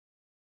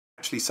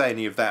Actually say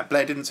any of that.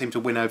 Blair didn't seem to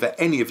win over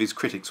any of his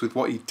critics with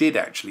what he did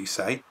actually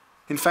say.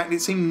 In fact, it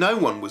seemed no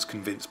one was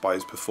convinced by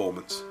his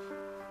performance.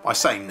 I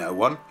say no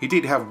one. He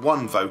did have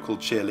one vocal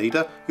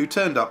cheerleader who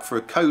turned up for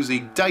a cosy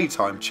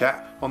daytime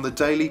chat on the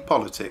daily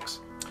politics.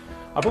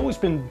 I've always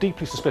been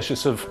deeply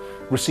suspicious of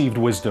received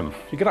wisdom.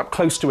 You get up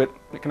close to it,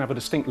 it can have a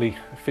distinctly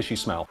fishy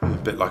smell. A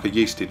bit like a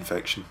yeast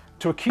infection.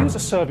 To accuse a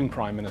serving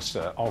Prime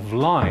Minister of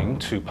lying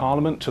to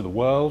Parliament, to the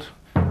world,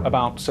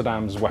 about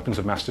Saddam's weapons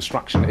of mass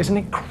destruction is an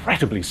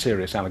incredibly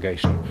serious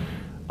allegation.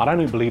 I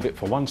don't even believe it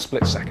for one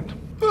split second.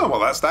 Oh, well,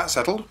 that's that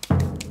settled.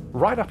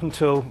 Right up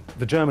until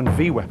the German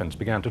V weapons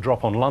began to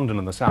drop on London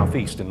and the South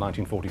East in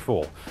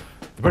 1944,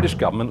 the British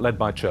government, led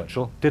by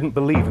Churchill, didn't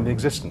believe in the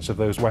existence of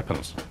those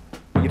weapons.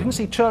 But you didn't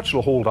see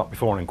Churchill hauled up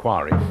before an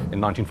inquiry in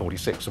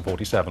 1946 or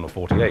 47 or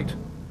 48.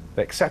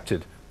 They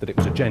accepted that it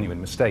was a genuine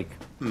mistake.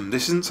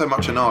 This isn't so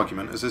much an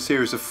argument as a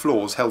series of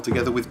flaws held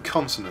together with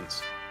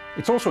consonants.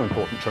 It's also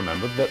important to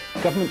remember that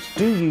governments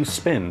do use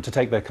spin to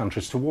take their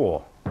countries to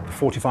war. The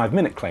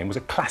 45-minute claim was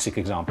a classic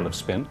example of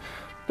spin.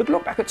 But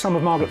look back at some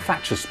of Margaret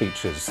Thatcher's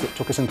speeches that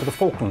took us into the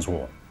Falklands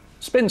War.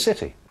 Spin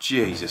City.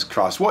 Jesus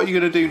Christ, what are you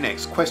going to do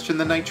next? Question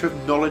the nature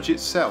of knowledge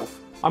itself?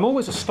 I'm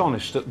always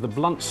astonished at the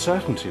blunt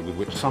certainty with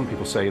which some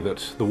people say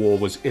that the war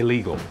was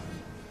illegal.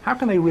 How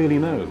can they really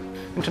know?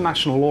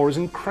 International law is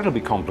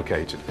incredibly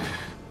complicated.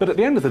 But at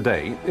the end of the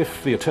day,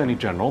 if the Attorney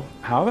General,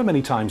 however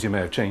many times he may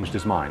have changed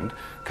his mind,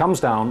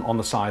 comes down on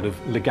the side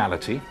of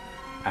legality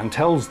and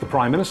tells the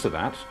Prime Minister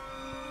that,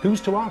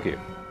 who's to argue?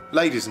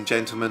 Ladies and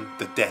gentlemen,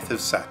 the death of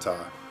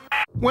satire.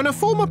 When a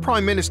former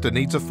Prime Minister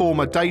needs a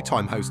former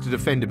daytime host to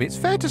defend him, it's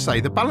fair to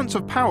say the balance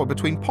of power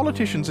between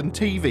politicians and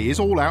TV is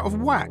all out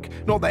of whack.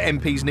 Not that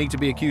MPs need to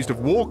be accused of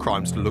war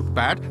crimes to look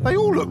bad, they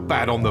all look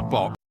bad on the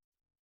box.